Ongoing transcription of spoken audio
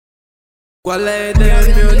Qual é a ideia,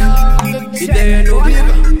 miúdo? Ideia no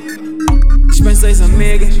viva. Dispensas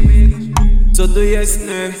amigas, sou do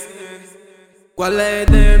Tu&EsseNigga. Qual é a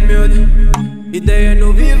ideia, miúdo? Ideia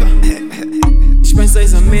no viva.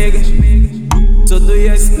 Dispensas amigas, sou do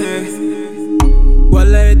Tu&EsseNigga.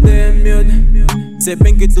 Qual é a ideia, miúdo? Sei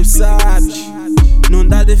bem que tu sabes, não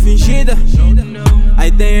dá de fingida. A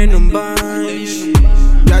ideia não bange.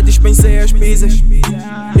 Já dispensei as pizzas,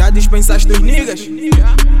 já dispensaste os niggas.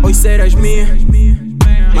 Hoje serás minha,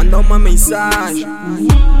 manda uma mensagem.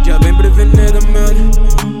 Já bem prevenido, miúdo.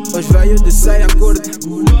 Hoje veio de saia curta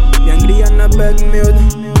e angria na bag, miúdo.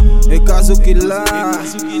 É caso que lá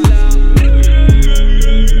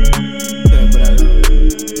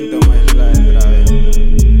então mais lá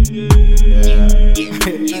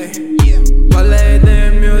Qual é a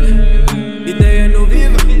ideia, miúdo? Ideia no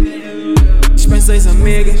viva. Dispensas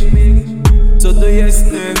amigas, sou do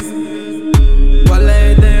Tu&EsseNigga. Qual é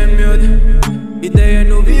a ideia, miúdo? Ideia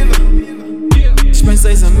no viva.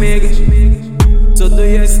 Dispensas amigas, sou do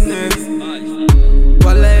Tu&EsseNigga.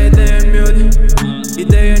 Qual é a ideia, miúdo?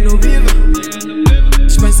 Ideia no viva.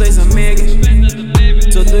 Dispensas amigas,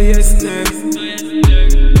 sou do Tu&EsseNigga.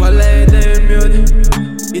 Qual é a ideia, miúdo?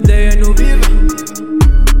 Ideia no viva.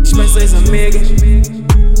 Dispensas amigas,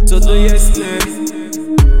 sou do Tu&EsseNigga.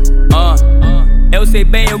 Eu sei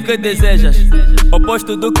bem o que desejas,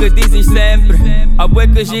 oposto do que dizes sempre. Há bué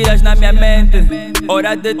que giras na minha mente,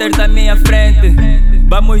 hora de teres à minha frente.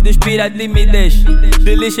 Vamos despir a timidez,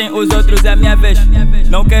 se lixem os outros é a minha vez.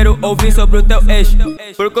 Não quero ouvir sobre o teu ex,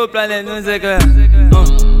 porque o plano não sei que.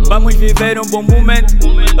 Vamos viver um bom momento.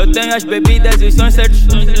 Eu tenho as bebidas e os sons certos.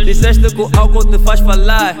 Disseste que o álcool te faz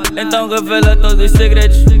falar, então revela todos os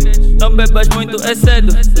segredos. Não bebas muito, é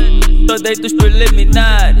cedo. Tô deito os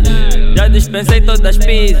preliminares. Já dispensei todas as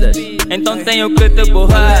pizzas, então tenho que te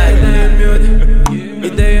borrar. Ideia, miúdo.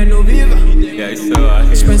 Ideia no viva.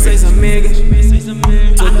 Dispensas amigas,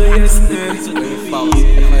 sou do Tu&EsseNigga.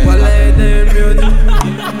 Qual é a ideia, miúdo?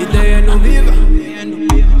 Ideia no viva.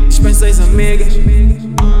 Dispensas amigas,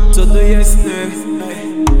 sou do Tu&EsseNigga.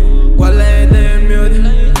 Qual é a ideia, miúdo?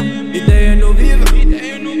 Ideia no viva.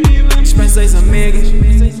 Dispensas amigas,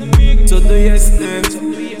 sou do Tu&EsseNigga.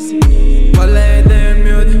 Qual é a ideia,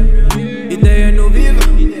 miúdo? Ideia no viva.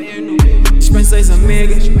 Dispensas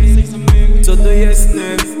amigas, sou do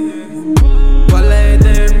Tu&EsseNigga. Qual é a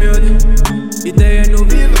ideia, miúdo? Ideia no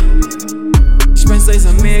viva. Dispensas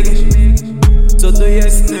amigas, sou do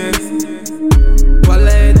Tu&EsseNigga. Qual é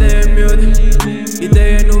a ideia, miúdo?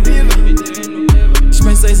 Ideia no viva.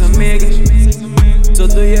 Dispensas amigas, sou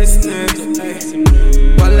do Tu&EsseNigga.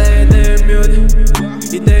 Qual é a ideia, miúdo?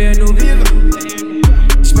 Ideia no viva.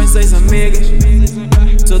 Dispensas amigas,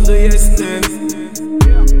 sou do Tu&EsseNigga.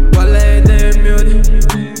 Qual é a ideia, miúdo?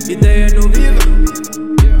 Ideia no viva.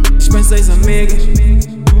 Dispensas amigas,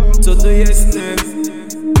 sou do Tu&EsseNigga.